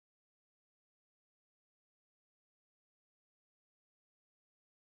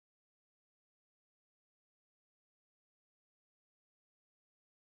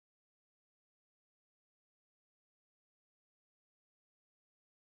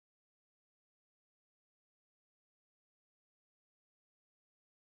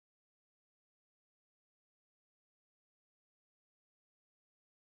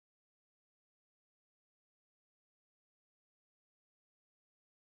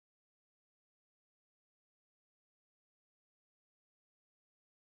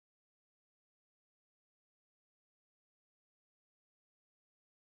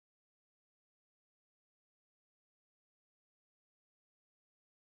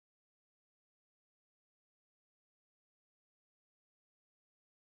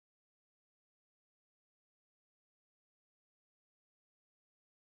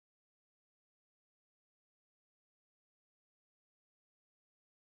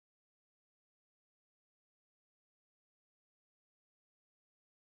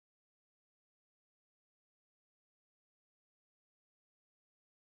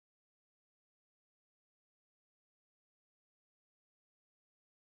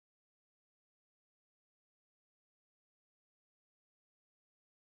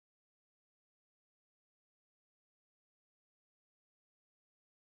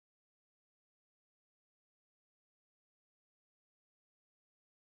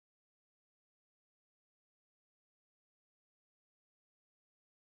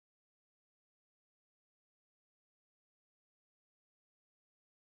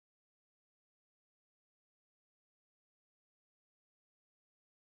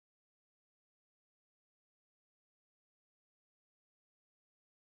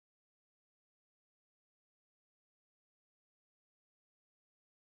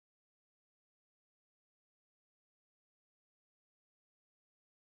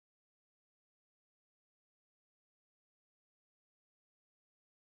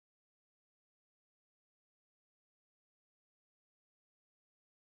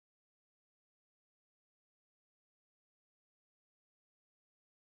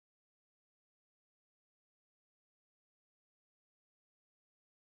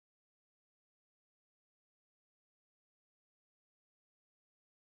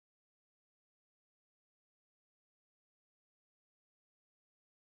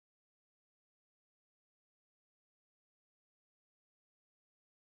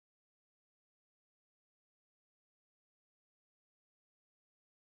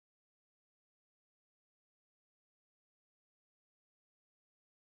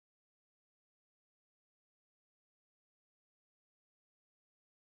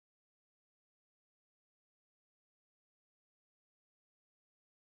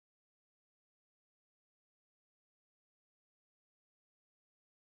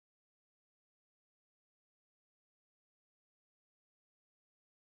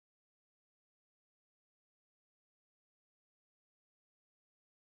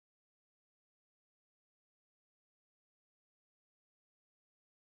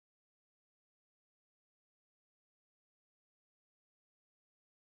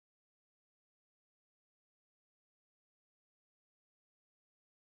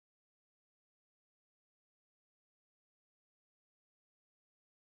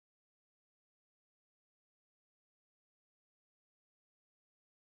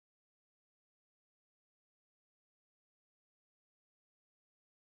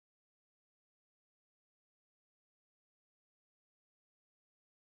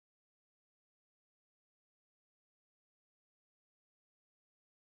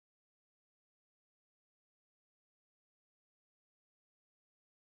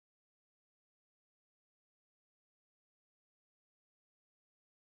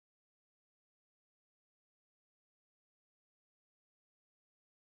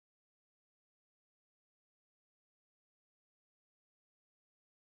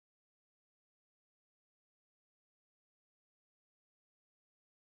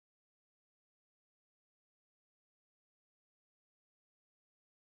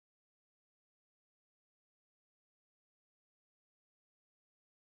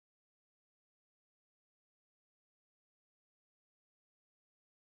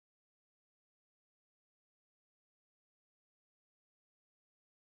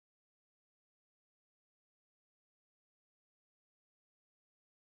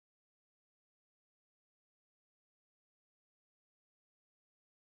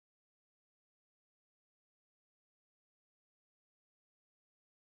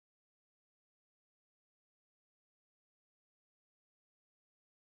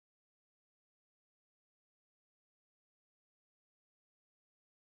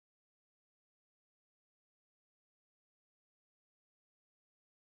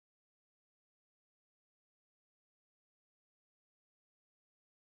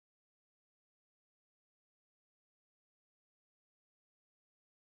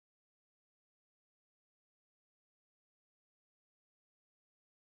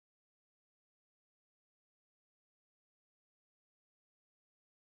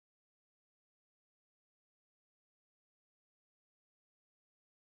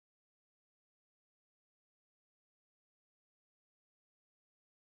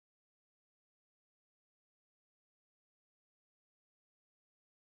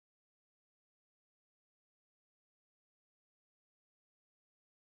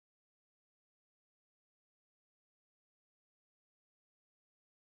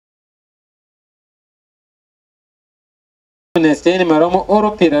Amnesty ni maromo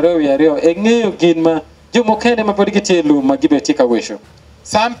oro piraro yario eng'eyo gin jomokende ma pod gitie lum ma gibetika wesho.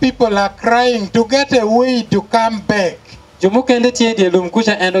 Some people are crying to get away to come back. Jomokende tie die lum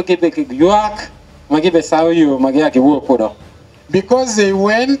kucha endo gibe ywak ma gibe sawo yo ma giya giwuok kuno. Because they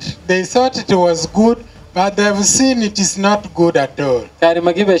went, they thought it was good, but they've seen it is not good at all. Kare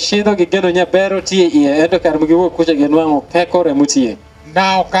ma gibe shidho gigeno nya bero tie iye endo kare ma giwuok kucha ginwang'o peko remo tie.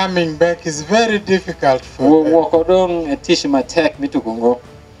 Now coming back is very difficult for them. Wuok odong' e tich matek mitugongo.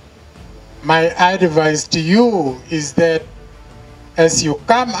 My advice to you is that as you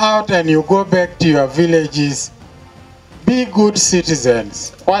come out and you go back to your villages, be good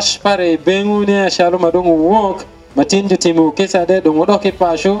citizens. Wash pare bengu ne ashalo madongo wuok matin jotimu kisa de dongo doke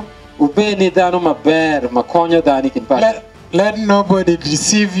pasho ube ni dhano maber makonyo dhani kin pasho. Let nobody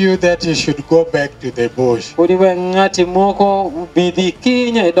deceive you that you should go back to the bush. Uriwe ngati moko bidhi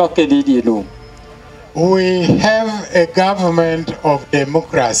kinya idoke lidi lum. We have a government of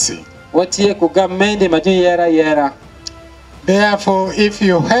democracy. Watie kugamende maju yera. Therefore, if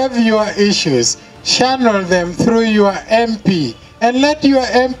you have your issues, channel them through your MP and let your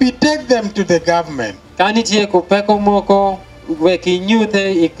MP take them to the government. Kani tie kupeko moko weki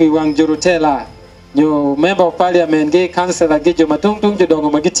nyute ikiwang jurutela. Nyo member of parliament ge councillor ge jo matungtung jo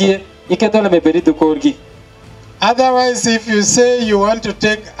dongo magitie iketola meberitu korgi. Otherwise, if you say you want to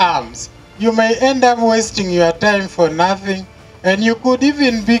take arms, you may end up wasting your time for nothing, and you could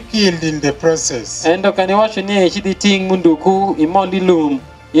even be killed in the process. Endo kani washo ni eshidi ting munduku imondi lum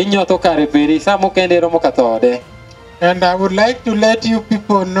inyoto kare beri samo kende romo katode. And I would like to let you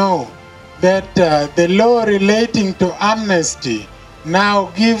people know that the law relating to amnesty now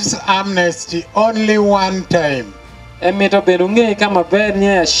gives amnesty only one time. Emito benunge kama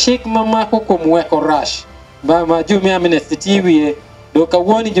bernya shik mama kukumweko rush. Ba majumi amnesty tiwie do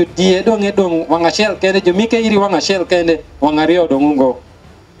kawoni jo die dong wangashel kende jo mike iri wangashel kende wangario dongungo.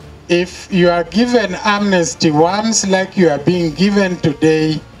 If you are given amnesty once like you are being given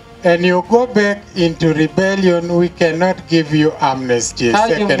today and you go back into rebellion, we cannot give you amnesty a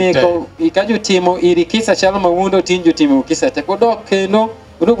second time. Ikaju timo iri kisa chalo mawundo tinju timo kisa te kodok kendo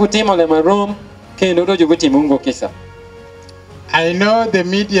udugu timo le marom kendo dojo timo ungo kisa. I know the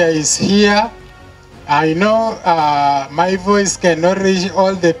media is here. I know my voice cannot reach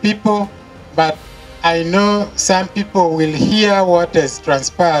all the people, but I know some people will hear what has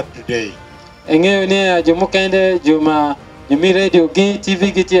transpired today. Engeo ne jumukende juma Yumi radio gi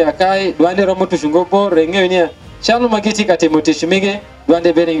TV giti akai duande romo tushungo bor engeo ne chalo magiti katimoti shimige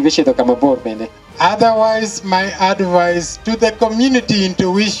duande bering vishido kama bor bende. Otherwise, my advice to the community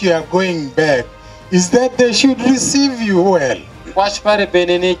into which you are going back is that they should receive you well. Wash pare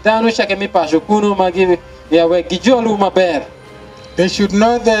bene ni tanu shakemi pasho kuno magi ya we gijolu maber. They should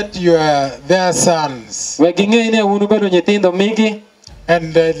know that you are their sons. We ginge ne unu bedo nyithindo migi.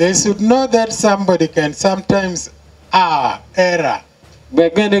 And they should know that somebody can sometimes error.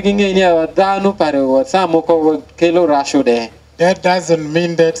 That doesn't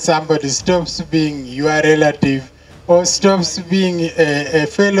mean that somebody stops being your relative or stops being a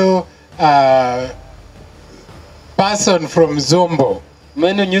fellow person from Zombo.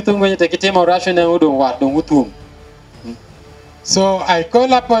 So I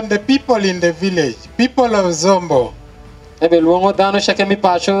call upon the people in the village, people of Zombo,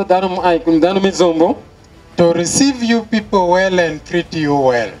 to receive you people well and treat you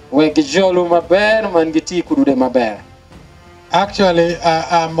well. Actually,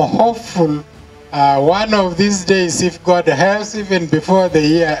 I'm hopeful one of these days, if God helps, even before the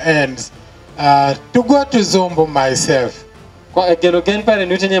year ends, to go to Zombo myself. I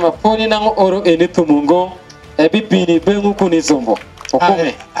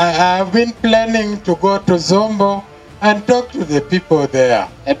have been planning to go to Zombo and talk to the people there.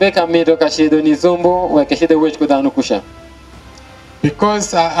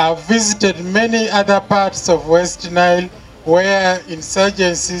 Because I've visited many other parts of West Nile where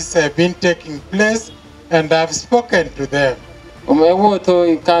insurgencies have been taking place, and I've spoken to them. So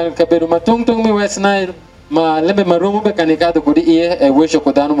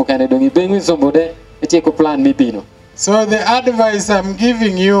the advice I'm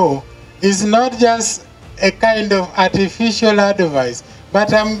giving you is not just a kind of artificial advice,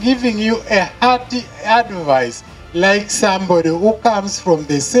 but I'm giving you a hearty advice, like somebody who comes from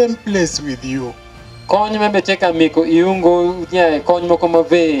the same place with you. What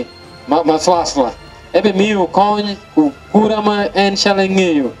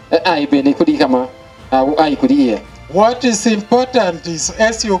is important is,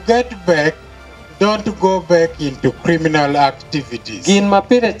 as you get back, don't go back into criminal activities. Gin ma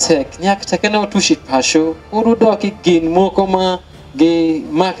pire tek nyak tekeno tushi pasho uru doki gin moko ma gi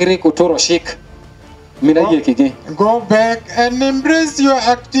makri kutoro shik. Go back and embrace your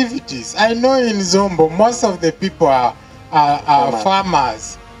activities. I know in Zombo most of the people are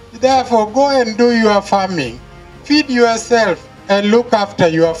farmers. Therefore, go and do your farming. Feed yourself and look after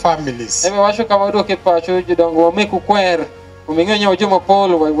your families. Ebe washo kawado ke pacho jidongo wameku kwer umingenya wajuma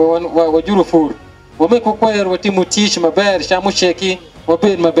polo wajuru fur wameku kwer watimu teach maber shamu cheki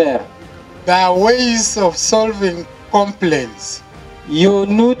wabed maber. There are ways of solving complaints. You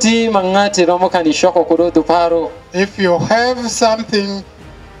nuti mangati romo kanishoko kudo duparo. If you have something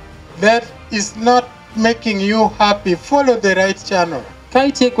that is not making you happy, follow the right channel.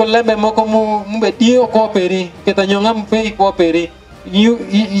 Kaiti ko lembe moko mbe dio ko peri keta nyonga mpe ko peri you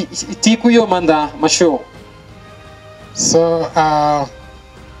tiku yo manda masho. So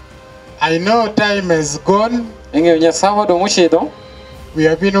I know time has gone. Enge nyasawa do mushedo. We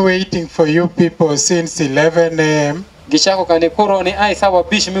have been waiting for you people since 11 a.m. Gishako kane koroni ai sawa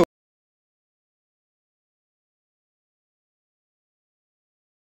bishmi